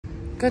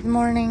Good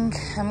morning.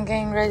 I'm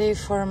getting ready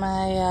for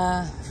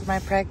my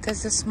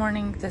practice this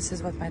morning. This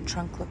is what my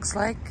trunk looks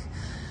like.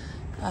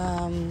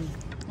 I'm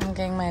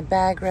getting my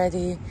bag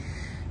ready,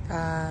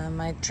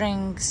 my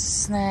drinks,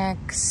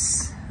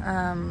 snacks.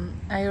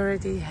 I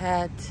already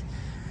had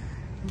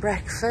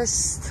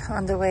breakfast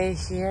on the way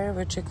here,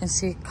 which you can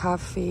see: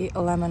 coffee,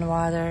 lemon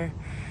water.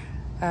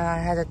 I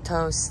had a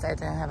toast. I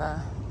didn't have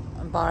a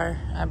bar.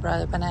 I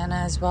brought a banana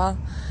as well.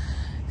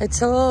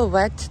 It's a little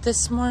wet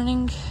this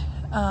morning,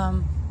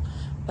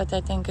 but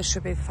I think it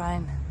should be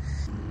fine.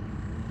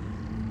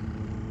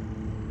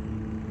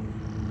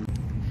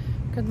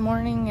 Good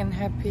morning and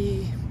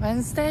happy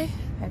Wednesday.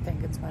 I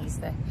think it's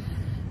Wednesday.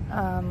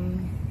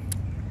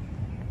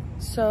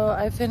 So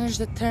I finished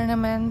the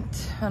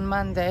tournament on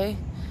Monday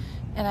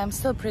and I'm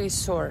still pretty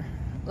sore.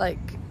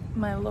 Like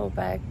my low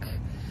back,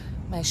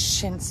 my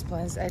shin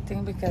splints. I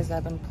think because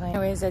I've been playing.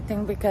 Anyways, I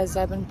think because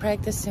I've been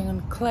practicing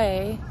on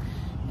clay,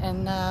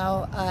 and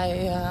now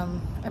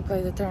I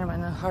played the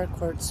tournament on hard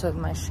court, so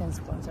my shin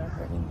splints are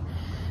hurting.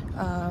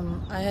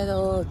 I had a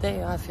little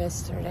day off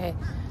yesterday,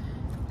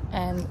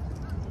 and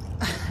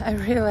I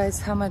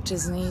realized how much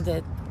is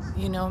needed,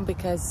 you know,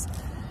 because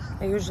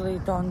I usually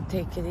don't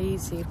take it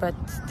easy, but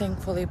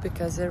thankfully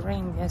because it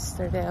rained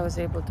yesterday, I was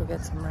able to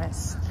get some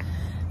rest.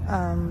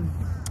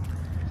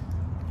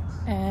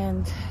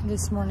 And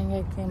this morning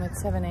I came at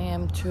 7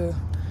 a.m. to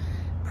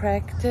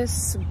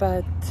practice,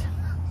 but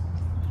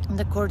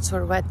the courts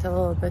were wet a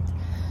little bit,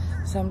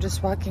 so I'm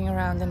just walking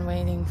around and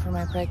waiting for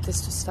my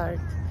practice to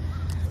start.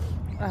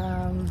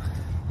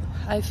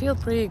 I feel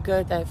pretty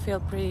good. I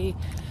feel pretty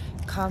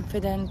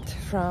confident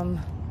from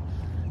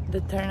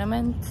the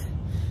tournament.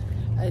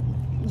 I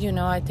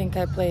think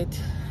I played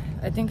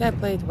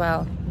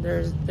well.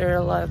 There are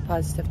a lot of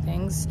positive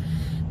things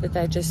that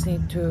I just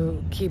need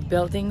to keep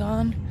building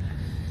on.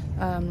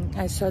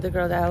 I saw the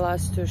girl that I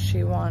lost to,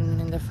 she won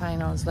in the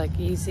finals like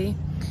easy.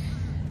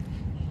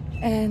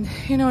 And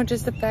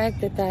just the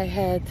fact that I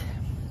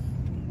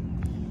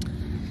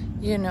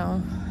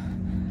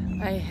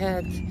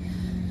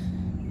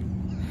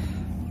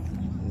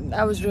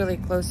was really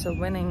close to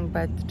winning,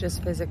 but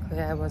just physically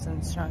I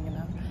wasn't strong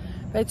enough.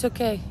 But it's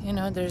okay,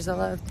 there's a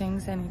lot of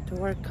things I need to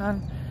work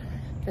on.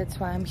 That's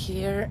why I'm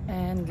here,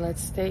 and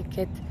let's take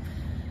it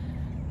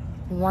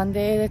one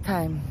day at a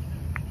time.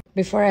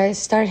 Before I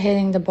start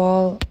hitting the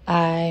ball,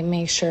 I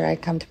make sure I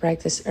come to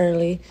practice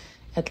early,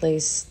 at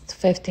least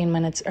 15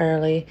 minutes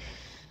early,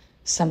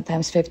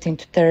 sometimes 15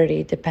 to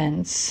 30,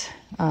 depends.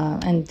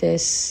 And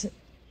this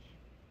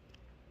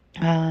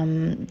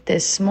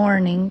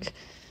morning,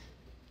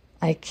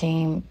 I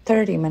came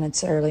 30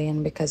 minutes early,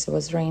 and because it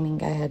was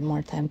raining, I had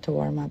more time to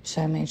warm up.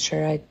 So I made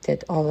sure I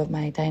did all of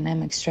my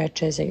dynamic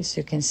stretches, as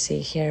you can see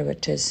here,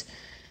 which is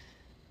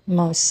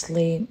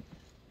mostly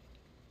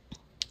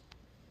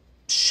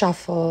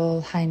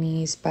shuffle, high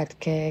knees, butt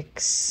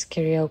kicks,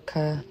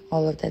 karaoke,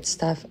 all of that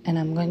stuff. And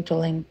I'm going to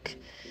link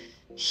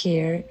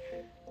here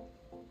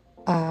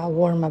a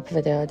warm-up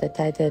video that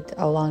I did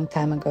a long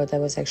time ago. That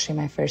was actually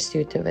my first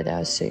YouTube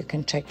video, so you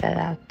can check that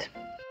out.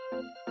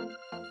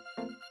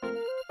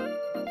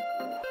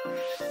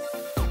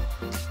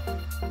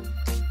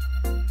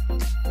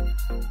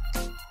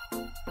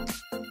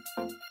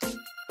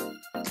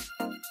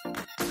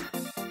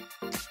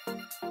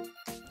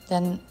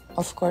 Then,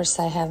 of course,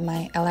 I have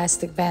my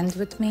elastic band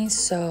with me,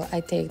 so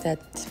I take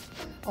that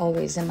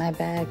always in my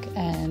bag,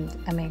 and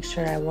I make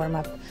sure I warm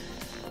up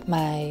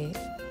my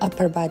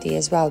upper body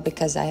as well,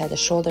 because I had a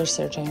shoulder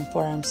surgery and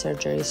forearm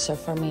surgery. So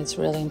for me, it's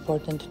really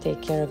important to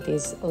take care of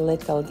these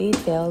little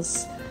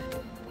details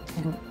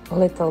and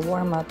little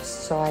warm-ups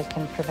so I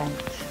can prevent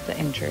the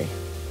injury.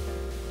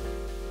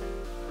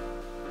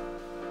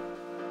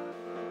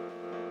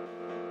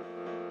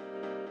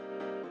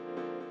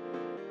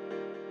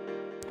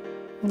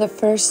 The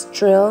first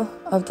drill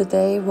of the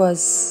day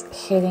was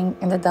hitting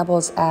in the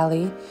doubles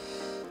alley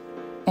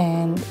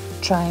and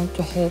trying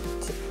to hit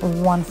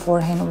one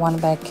forehand, one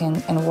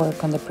backhand, and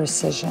work on the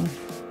precision.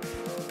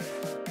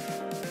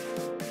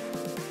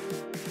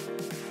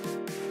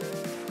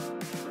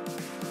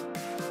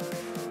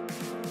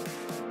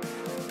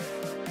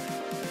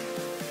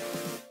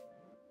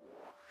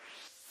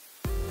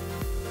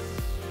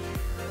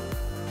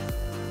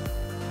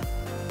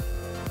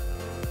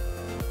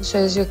 So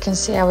as you can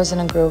see, I was in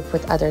a group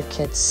with other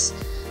kids.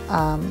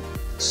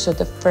 So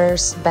the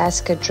first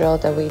basket drill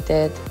that we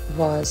did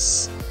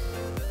was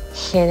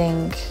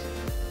hitting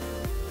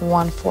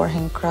one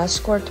forehand cross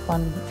court,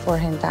 one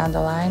forehand down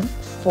the line,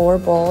 4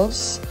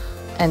 balls,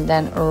 and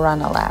then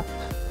run a lap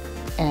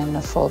in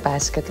a full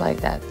basket like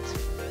that.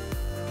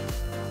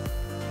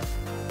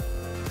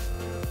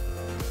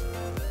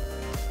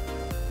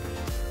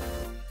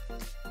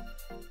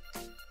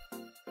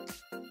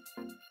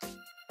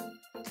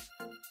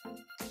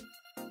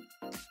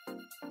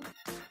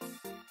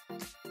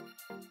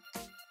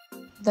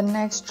 The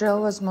next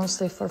drill was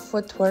mostly for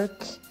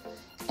footwork,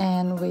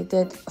 and we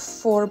did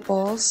 4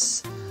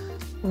 balls,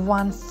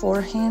 1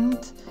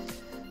 forehand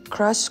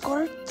cross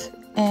court,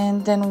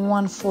 and then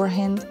 1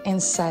 forehand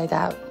inside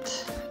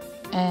out.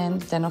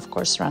 and then of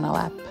course run a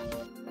lap.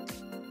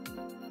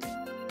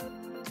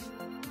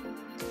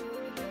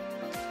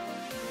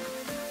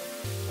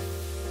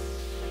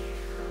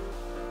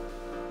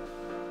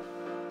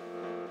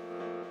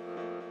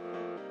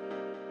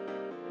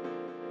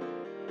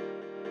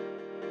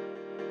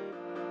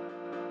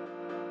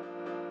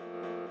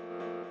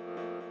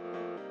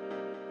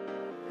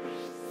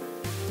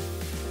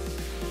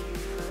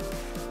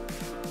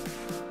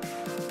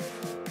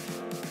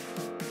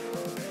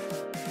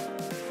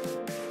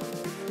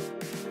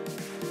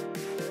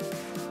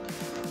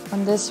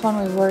 On this one,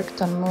 we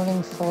worked on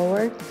moving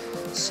forward,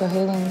 so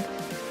hitting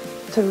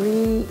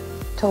 3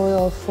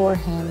 total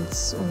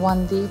forehands,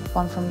 1 deep,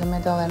 1 from the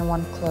middle, and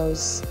 1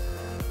 close,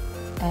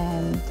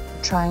 and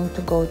trying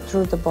to go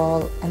through the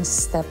ball and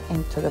step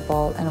into the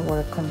ball and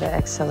work on the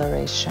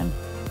acceleration.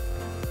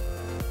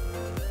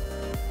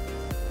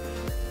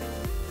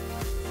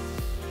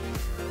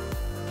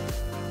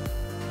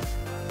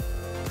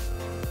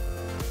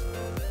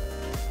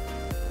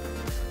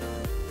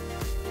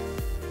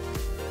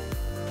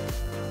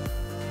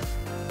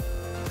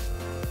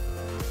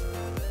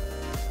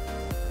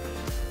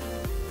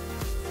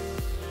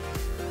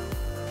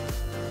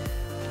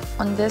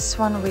 On this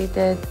one, we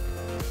did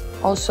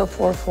also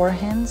 4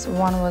 forehands.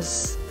 1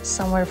 was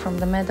somewhere from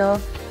the middle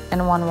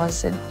and 1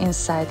 was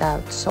inside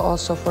out. So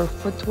also for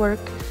footwork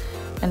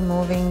and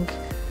moving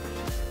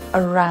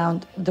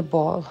around the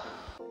ball.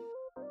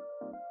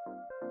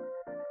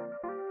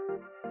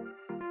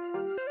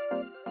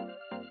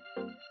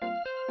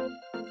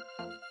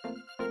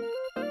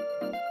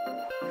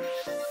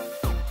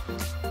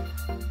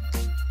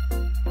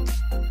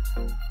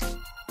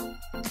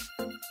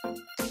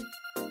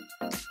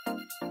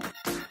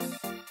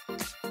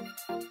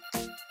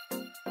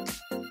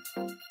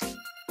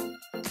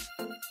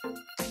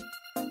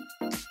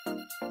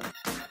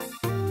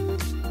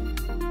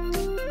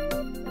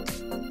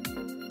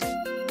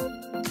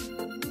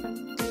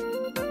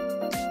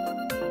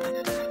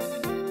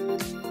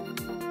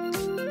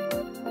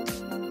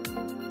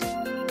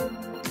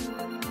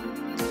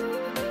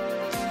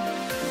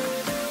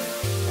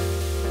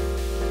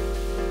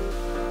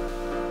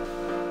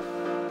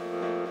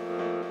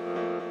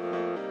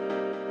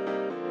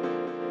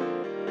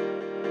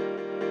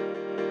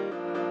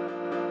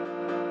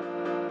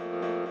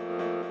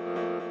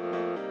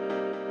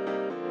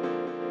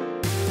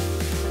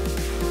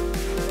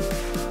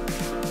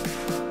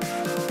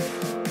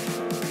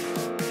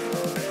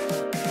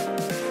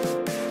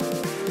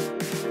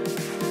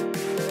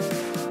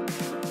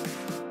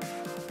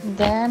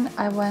 Then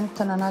I went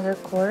on another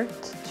court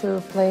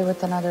to play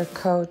with another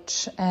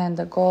coach, and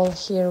the goal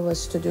here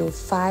was to do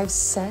 5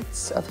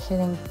 sets of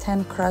hitting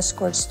 10 cross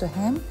courts to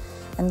him,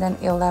 and then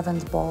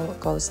 11th ball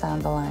goes down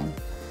the line.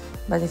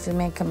 But if you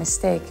make a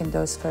mistake in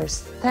those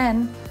first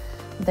 10,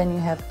 then you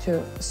have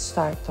to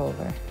start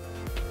over.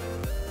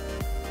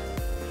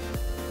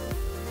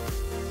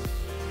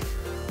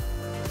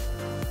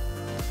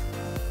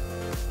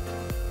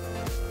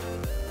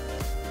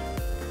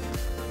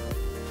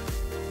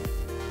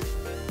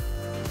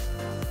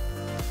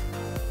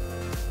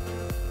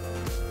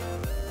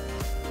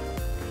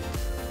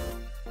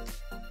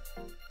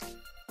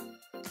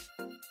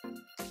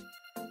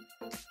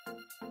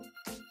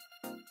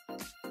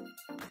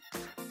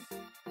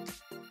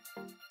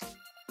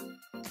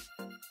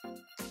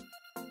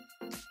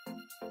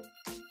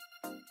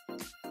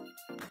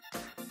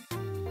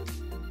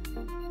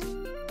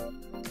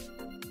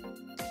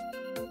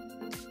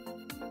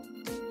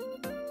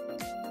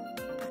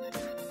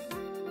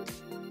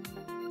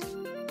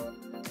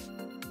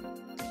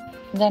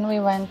 Then we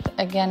went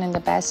again in the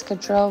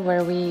basket drill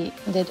where we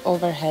did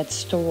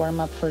overheads to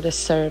warm up for the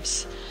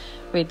serves.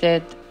 We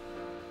did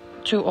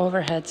 2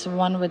 overheads,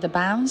 1 with a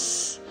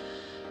bounce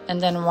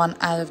and then 1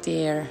 out of the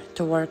air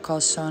to work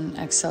also on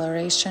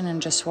acceleration and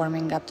just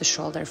warming up the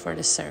shoulder for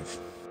the serve.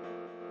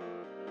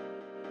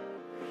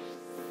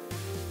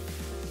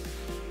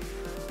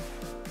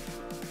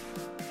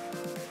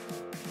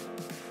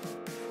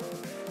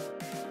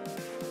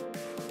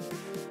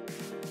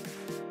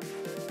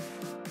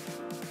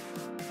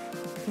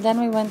 Then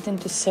we went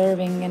into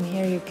serving, and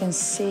here you can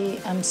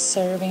see I'm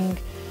serving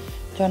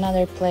to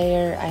another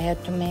player. I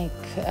had to make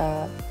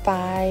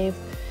 5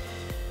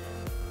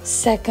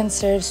 second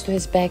serves to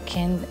his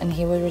backhand, and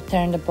he would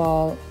return the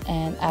ball,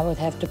 and I would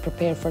have to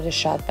prepare for the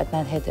shot but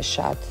not hit the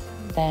shot.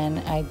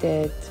 Then I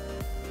did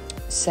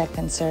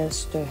second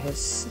serves to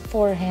his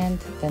forehand,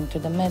 then to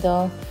the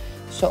middle.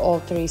 So all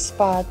 3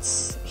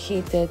 spots. He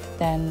did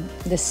then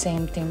the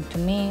same thing to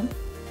me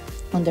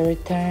on the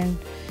return.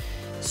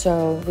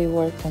 So we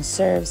worked on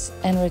serves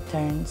and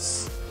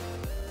returns,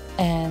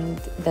 and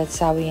that's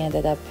how we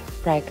ended up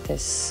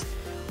practice.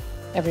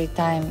 Every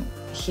time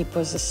he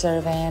puts the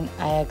serve in,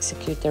 I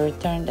execute the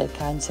return, that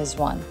counts as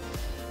 1,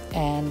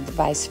 and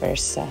vice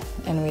versa.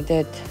 And we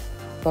did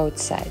both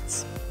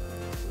sides.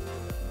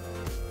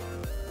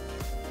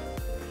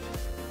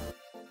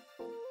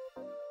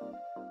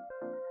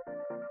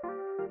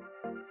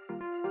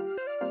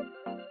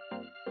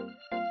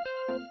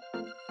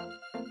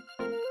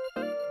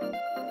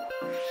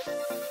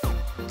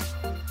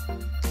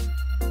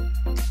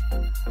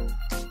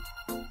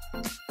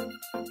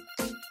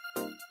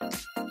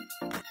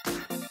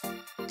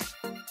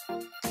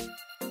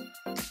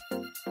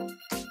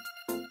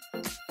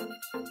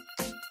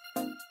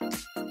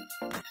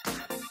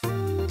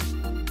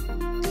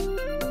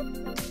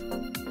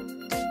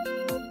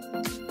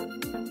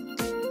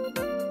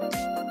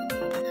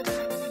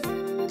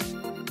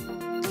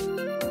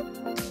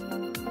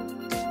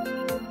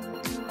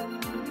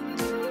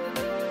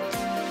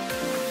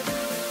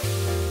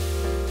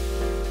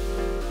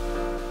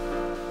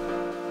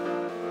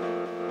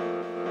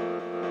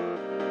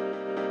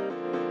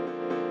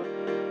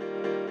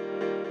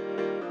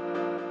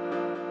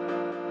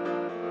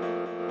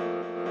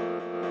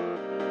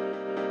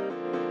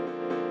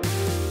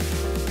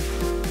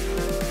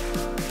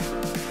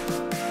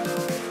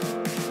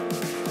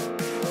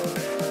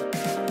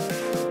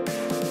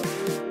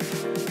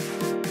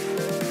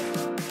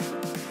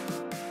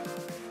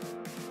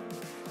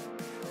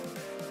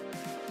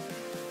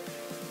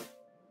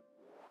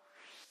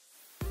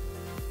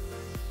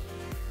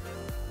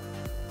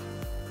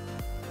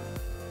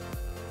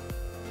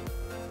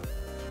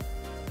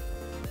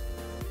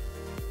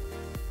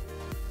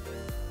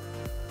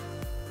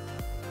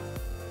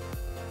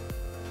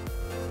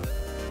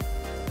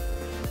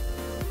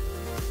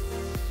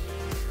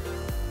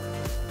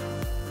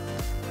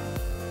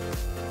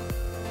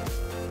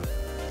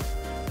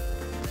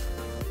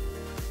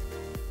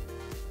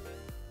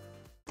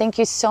 Thank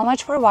you so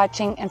much for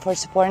watching and for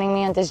supporting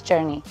me on this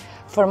journey.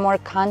 For more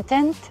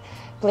content,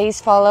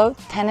 please follow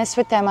Tennis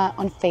with Emma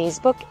on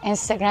Facebook,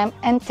 Instagram,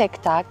 and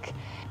TikTok.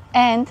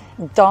 And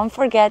don't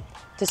forget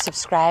to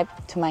subscribe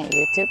to my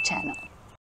YouTube channel.